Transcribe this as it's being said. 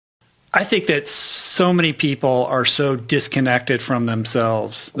I think that so many people are so disconnected from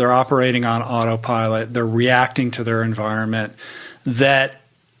themselves. They're operating on autopilot. They're reacting to their environment that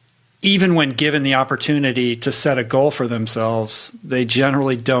even when given the opportunity to set a goal for themselves, they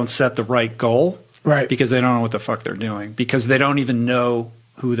generally don't set the right goal. Right. Because they don't know what the fuck they're doing. Because they don't even know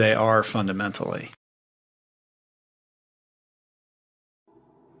who they are fundamentally.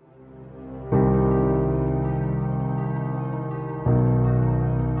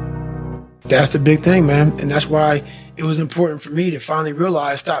 That's the big thing, man. And that's why it was important for me to finally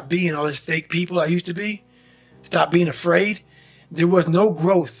realize, stop being all these fake people I used to be. Stop being afraid. There was no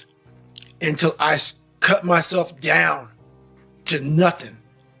growth until I cut myself down to nothing,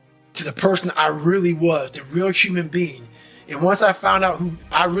 to the person I really was, the real human being. And once I found out who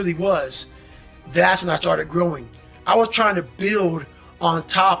I really was, that's when I started growing. I was trying to build on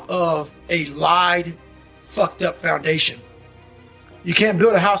top of a lied, fucked up foundation. You can't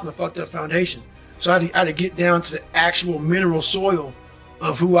build a house on a fucked up foundation. So I had to get down to the actual mineral soil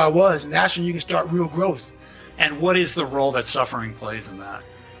of who I was, and that's when you can start real growth. And what is the role that suffering plays in that,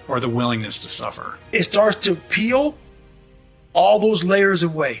 or the willingness to suffer? It starts to peel all those layers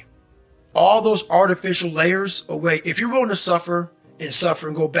away, all those artificial layers away. If you're willing to suffer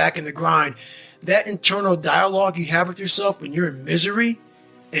and go back in the grind, that internal dialogue you have with yourself when you're in misery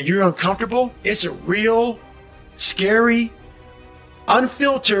and you're uncomfortable, it's a real, scary,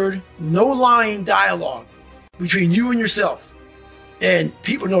 unfiltered, no lying dialogue between you and yourself. And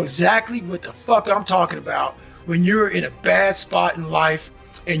people know exactly what the fuck I'm talking about when you're in a bad spot in life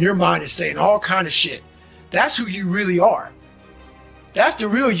and your mind is saying all kind of shit. That's who you really are. That's the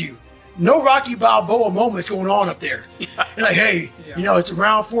real you. No Rocky Balboa moments going on up there. Yeah. You're like, hey, you know, it's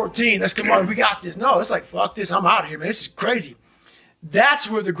round 14. Let's come on. We got this. No, it's like, fuck this. I'm out of here, man. This is crazy. That's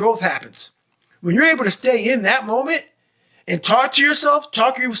where the growth happens. When you're able to stay in that moment and talk yourself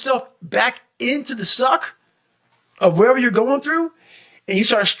back into the suck of wherever you're going through, and you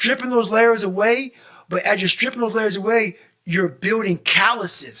start stripping those layers away. But as you're stripping those layers away, you're building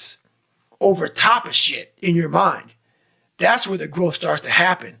calluses over top of shit in your mind. That's where the growth starts to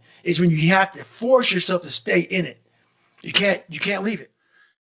happen, is when you have to force yourself to stay in it. You can't leave it.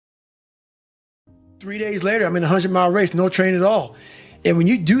 3 days later, I'm in a 100-mile race, no train at all. And when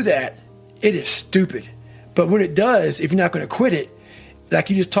you do that, it is stupid. But what it does, if you're not going to quit it, like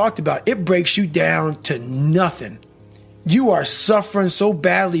you just talked about, it breaks you down to nothing. You are suffering so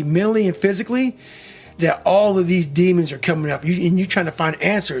badly, mentally and physically, that all of these demons are coming up. And you're trying to find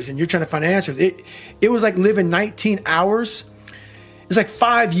answers, and you're trying to find answers. It was like living 19 hours. It's like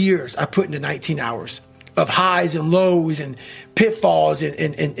 5 years I put into 19 hours of highs and lows and pitfalls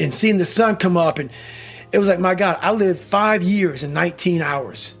and seeing the sun come up. And it was like, my God, I lived 5 years in 19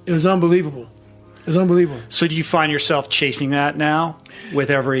 hours. It was unbelievable. It was unbelievable. So do you find yourself chasing that now with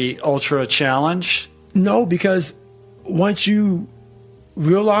every ultra challenge? No, because once you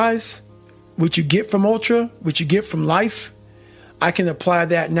realize what you get from ultra, what you get from life, I can apply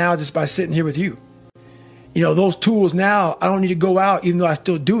that now just by sitting here with you. You know, those tools now, I don't need to go out, even though I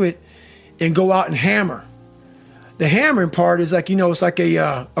still do it, and go out and hammer. The hammering part is like, you know, it's like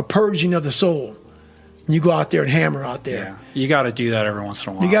a purging of the soul. You go out there and hammer out there. Yeah, you got to do that every once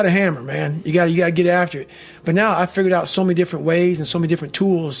in a while. You got to hammer, man. You got to get after it. But now I figured out so many different ways and so many different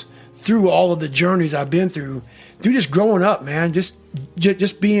tools through all of the journeys I've been through just growing up, man. Just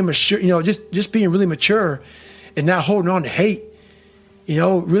being mature, you know, just being really mature and not holding on to hate. You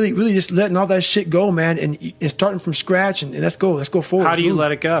know, really just letting all that shit go, man, and starting from scratch and let's go forward. How do you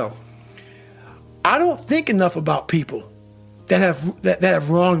let it go? I don't think enough about people that have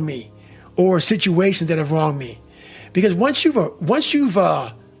wronged me, or situations that have wronged me, because once you've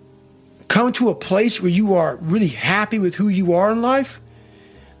come to a place where you are really happy with who you are in life,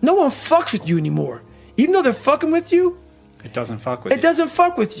 no one fucks with you anymore. Even though they're fucking with you, it doesn't fuck with you. It doesn't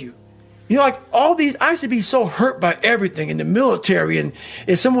fuck with you. You know, like all these, I used to be so hurt by everything in the military, and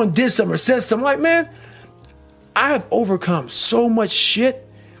if someone did something or said something, like, man, I have overcome so much shit.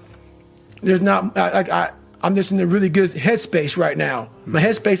 There's not, I'm just in a really good headspace right now. My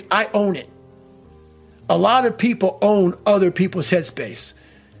headspace, I own it. A lot of people own other people's headspace.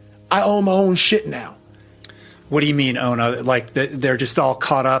 I own my own shit now. What do you mean own other? Like they're just all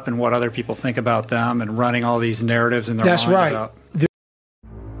caught up in what other people think about them and running all these narratives in their mind. That's right. About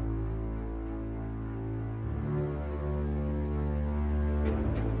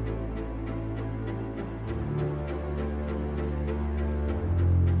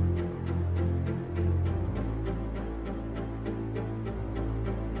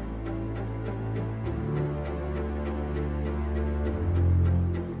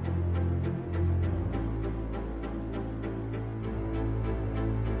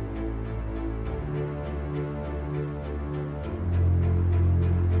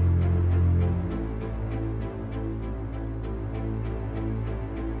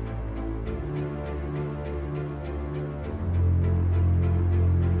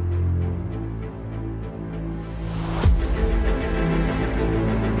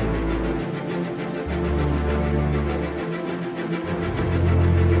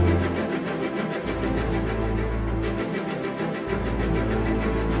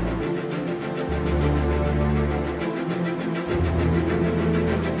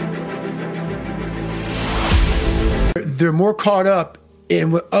They're more caught up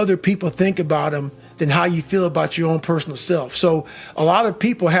in what other people think about them than how you feel about your own personal self. So a lot of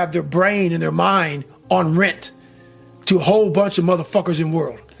people have their brain and their mind on rent to a whole bunch of motherfuckers in the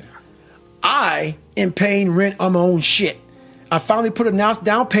world. I am paying rent on my own shit. I finally put a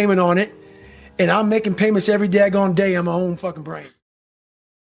down payment on it, and I'm making payments every daggone day on my own fucking brain.